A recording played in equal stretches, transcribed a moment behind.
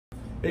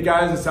Hey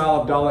guys, it's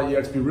Al Abdallah,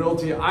 EXP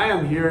Realty. I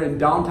am here in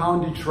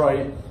downtown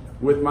Detroit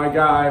with my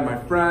guy, my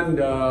friend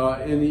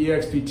in the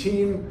EXP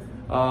team,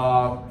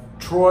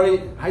 Troy.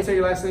 How you say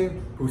your last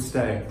name? Puste.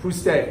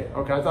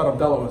 Okay, I thought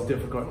Abdallah was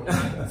difficult.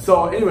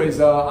 So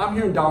anyways, I'm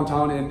here in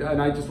downtown and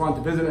I just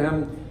wanted to visit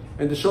him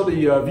and to show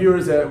the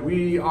viewers that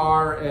we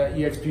are at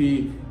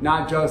EXP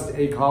not just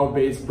a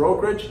cloud-based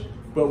brokerage,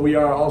 but we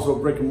are also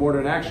brick and mortar.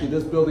 And actually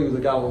this building has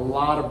got a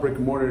lot of brick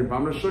and mortar.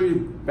 I'm gonna show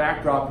you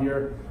backdrop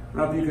here. I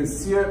don't know if you can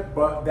see it,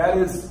 but that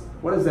is,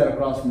 what is that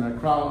across from that?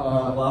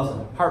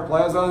 Hart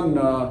Plaza and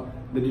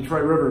the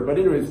Detroit River. But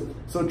anyways,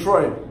 so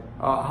Troy,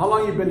 how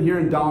long you been here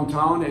in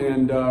downtown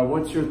and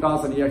what's your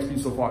thoughts on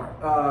EXP so far?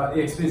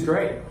 EXP is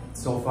great.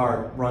 So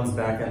far, it runs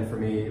back end for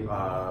me.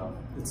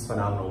 It's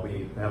phenomenal.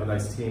 We have a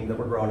nice team that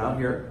we're growing out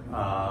here.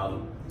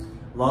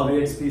 Love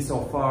EXP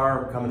so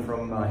far, coming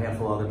from a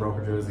handful of other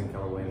brokerages and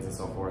Keller Williams and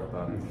so forth.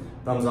 But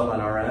thumbs up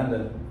on our end,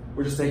 and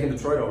we're just taking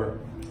Detroit over.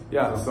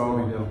 Yeah, so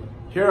we do.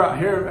 Here,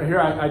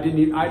 I didn't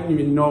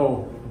even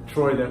know,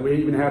 Troy, that we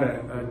even had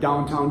a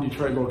downtown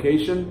Detroit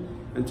location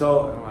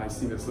until I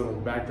see this little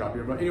backdrop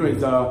here. But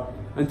anyways,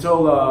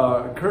 until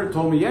Kurt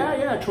told me,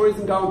 yeah, Troy's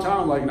in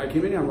downtown. Like, and I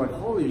came in here, I'm like,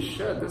 holy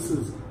shit, this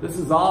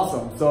is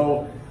awesome.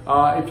 So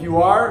if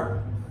you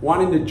are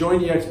wanting to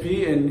join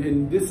EXP,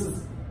 and this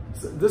is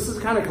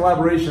kind of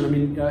collaboration. I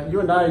mean,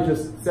 you and I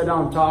just sat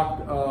down and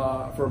talked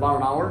for about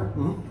an hour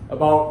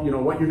about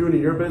what you're doing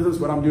in your business,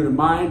 what I'm doing in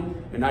mine,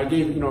 and I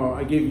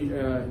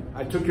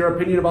took your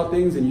opinion about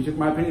things, and you took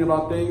my opinion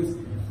about things,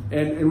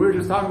 and we were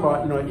just talking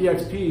about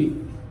EXP.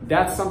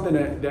 That's something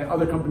that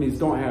other companies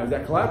don't have.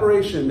 That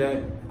collaboration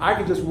that I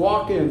could just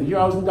walk in. Here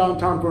I was in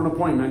downtown for an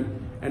appointment,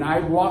 and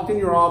I walked in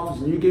your office,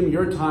 and you gave me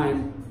your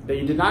time that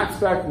you did not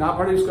expect, not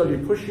part of your schedule.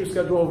 You pushed your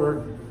schedule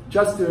over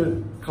just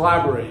to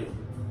collaborate.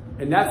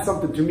 And that's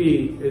something to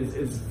me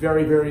is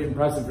very, very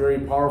impressive, very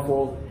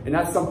powerful. And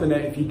that's something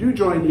that if you do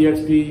join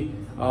EXP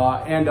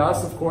and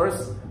us, of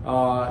course,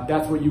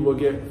 that's what you will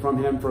get from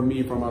him, from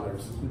me, from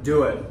others.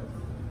 Do it.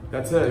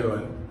 That's it. Do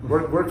it.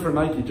 Work for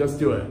Nike, just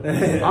do it.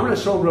 I'm gonna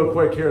show him real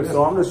quick here.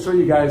 So I'm gonna show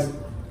you guys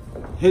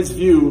his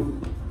view.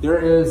 There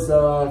is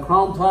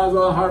Crown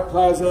Plaza, Hart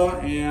Plaza,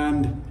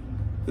 and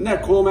isn't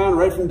that cool, man?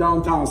 Right from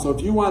downtown. So if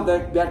you want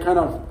that kind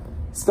of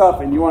stuff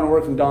and you want to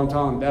work from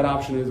downtown, that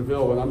option is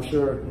available. And I'm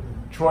sure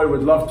Troy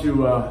would love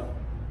to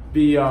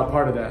be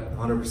part of that.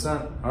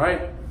 100%. All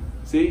right.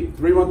 See,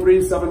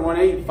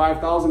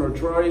 313-718-5000, or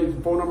Troy's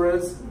phone number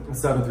is?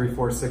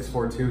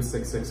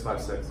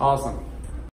 734-642-6656. Awesome.